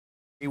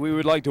We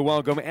would like to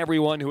welcome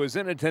everyone who is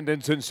in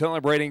attendance and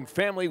celebrating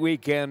Family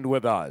Weekend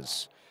with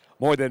us.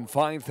 More than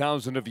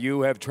 5,000 of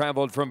you have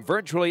traveled from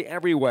virtually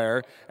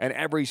everywhere and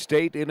every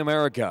state in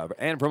America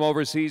and from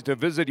overseas to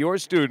visit your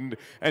student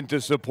and to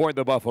support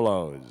the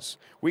Buffaloes.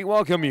 We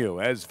welcome you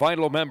as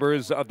vital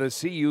members of the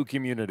CU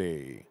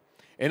community.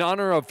 In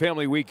honor of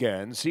Family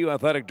Weekend, CU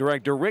Athletic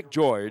Director Rick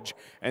George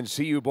and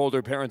CU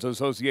Boulder Parents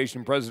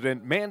Association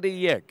President Mandy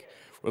Yick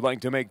would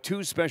like to make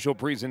two special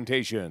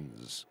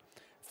presentations.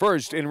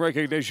 First, in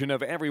recognition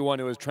of everyone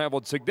who has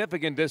traveled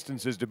significant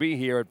distances to be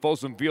here at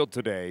Folsom Field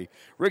today,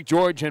 Rick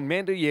George and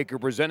Mandy Yick are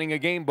presenting a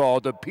game ball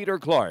to Peter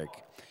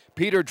Clark.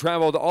 Peter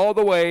traveled all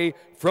the way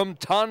from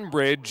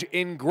Tonbridge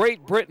in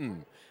Great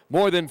Britain,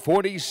 more than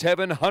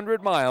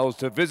 4,700 miles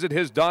to visit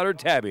his daughter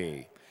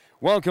Tabby.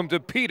 Welcome to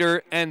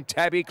Peter and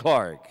Tabby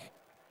Clark.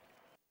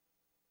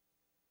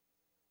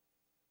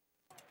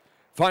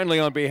 Finally,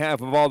 on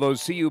behalf of all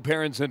those CU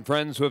parents and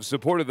friends who have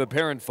supported the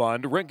Parent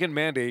Fund, Rick and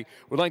Mandy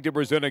would like to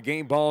present a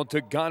game ball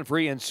to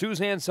Godfrey and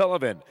Suzanne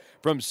Sullivan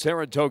from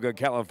Saratoga,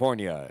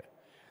 California.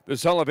 The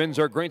Sullivans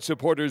are great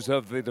supporters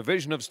of the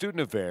Division of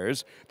Student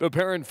Affairs, the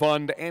Parent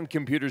Fund, and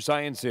Computer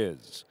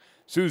Sciences.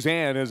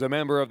 Suzanne is a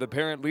member of the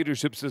Parent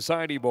Leadership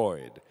Society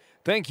Board.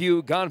 Thank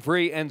you,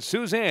 Godfrey and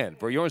Suzanne,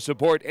 for your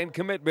support and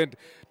commitment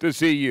to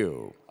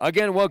CU.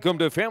 Again, welcome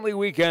to Family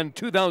Weekend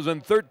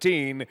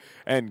 2013,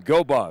 and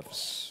go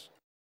Buffs!